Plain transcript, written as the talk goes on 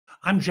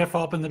I'm Jeff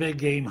Altman, the Big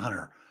Game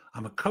Hunter.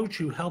 I'm a coach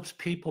who helps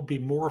people be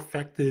more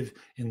effective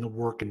in the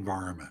work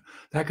environment.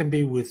 That can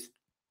be with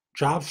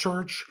job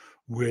search,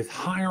 with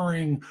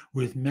hiring,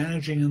 with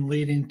managing and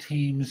leading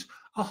teams,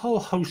 a whole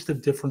host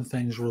of different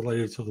things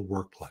related to the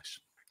workplace.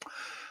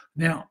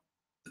 Now,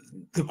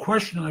 the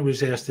question I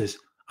was asked is,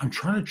 I'm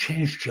trying to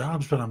change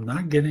jobs, but I'm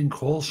not getting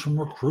calls from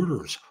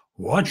recruiters.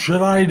 What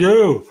should I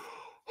do?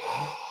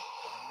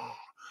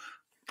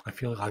 I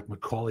feel like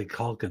Macaulay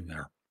Culkin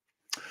there.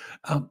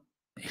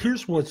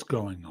 Here's what's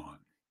going on.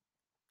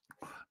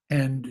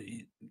 And,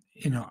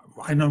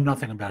 I know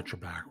nothing about your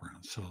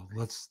background, so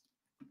let's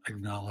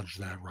acknowledge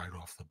that right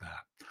off the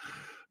bat.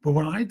 But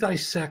when I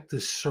dissect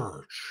this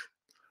search,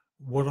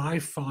 what I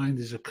find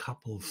is a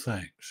couple of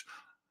things.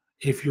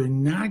 If you're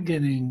not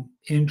getting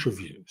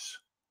interviews,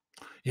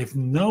 if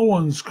no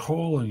one's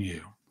calling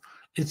you,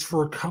 it's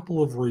for a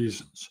couple of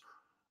reasons.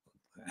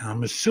 And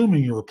I'm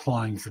assuming you're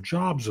applying for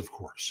jobs, of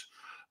course.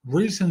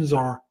 Reasons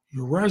are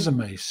your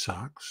resume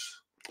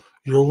sucks.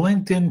 Your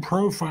LinkedIn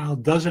profile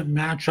doesn't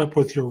match up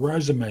with your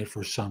resume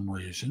for some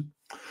reason.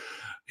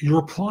 You're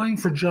applying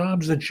for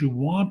jobs that you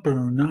want but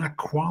are not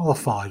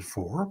qualified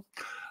for.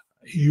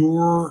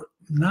 You're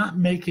not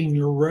making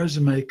your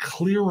resume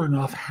clear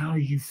enough how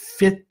you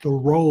fit the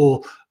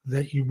role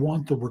that you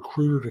want the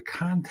recruiter to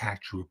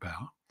contact you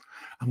about.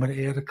 I'm going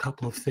to add a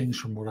couple of things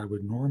from what I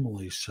would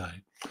normally say.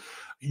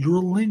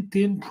 Your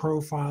LinkedIn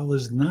profile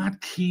is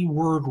not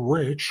keyword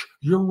rich.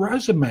 Your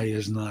resume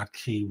is not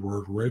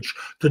keyword rich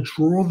to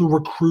draw the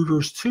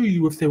recruiters to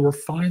you if they were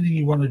finding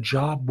you on a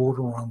job board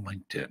or on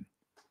LinkedIn.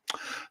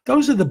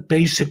 Those are the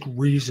basic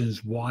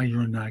reasons why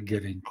you're not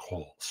getting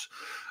calls.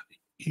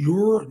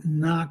 You're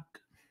not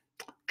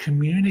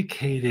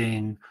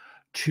communicating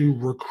to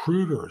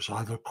recruiters,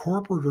 either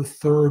corporate or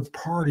third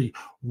party,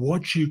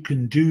 what you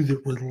can do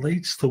that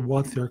relates to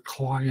what their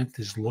client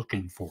is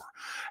looking for.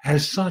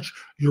 As such,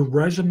 your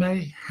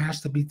resume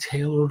has to be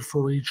tailored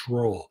for each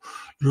role.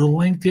 Your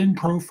LinkedIn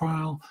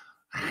profile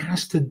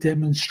has to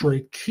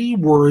demonstrate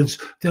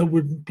keywords that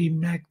would be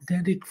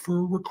magnetic for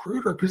a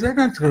recruiter, because they're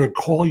not going to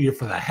call you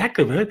for the heck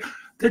of it.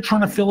 They're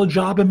trying to fill a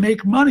job and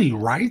make money,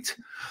 right?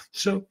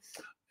 So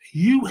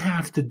you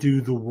have to do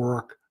the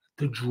work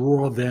to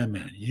draw them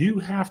in. You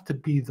have to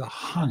be the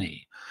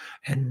honey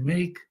and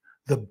make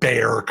the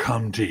bear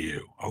come to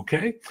you,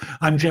 okay?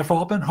 I'm Jeff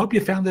Altman. Hope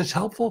you found this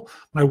helpful.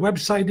 My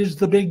website is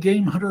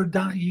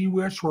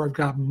thebiggamehunter.us, where I've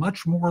got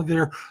much more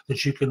there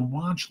that you can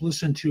watch,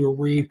 listen to, or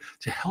read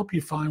to help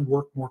you find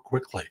work more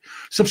quickly.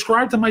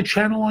 Subscribe to my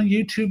channel on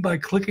YouTube by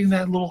clicking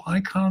that little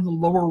icon in the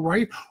lower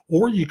right,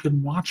 or you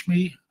can watch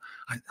me.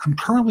 I'm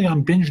currently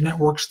on Binge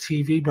Networks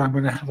TV, but I'm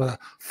going to have a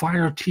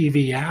Fire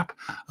TV app.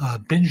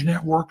 Binge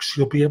Networks,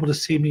 you'll be able to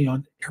see me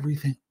on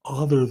everything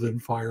other than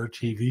Fire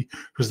TV,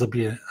 because there'll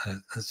be a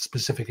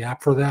specific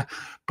app for that.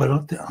 But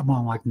I'm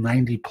on like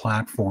 90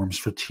 platforms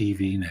for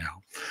TV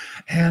now.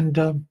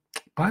 And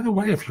by the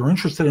way, if you're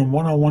interested in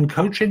one-on-one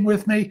coaching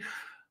with me,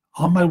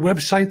 on my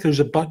website,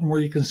 there's a button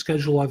where you can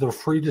schedule either a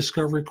free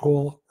discovery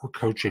call or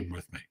coaching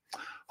with me.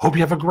 Hope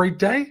you have a great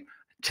day.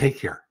 Take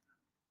care.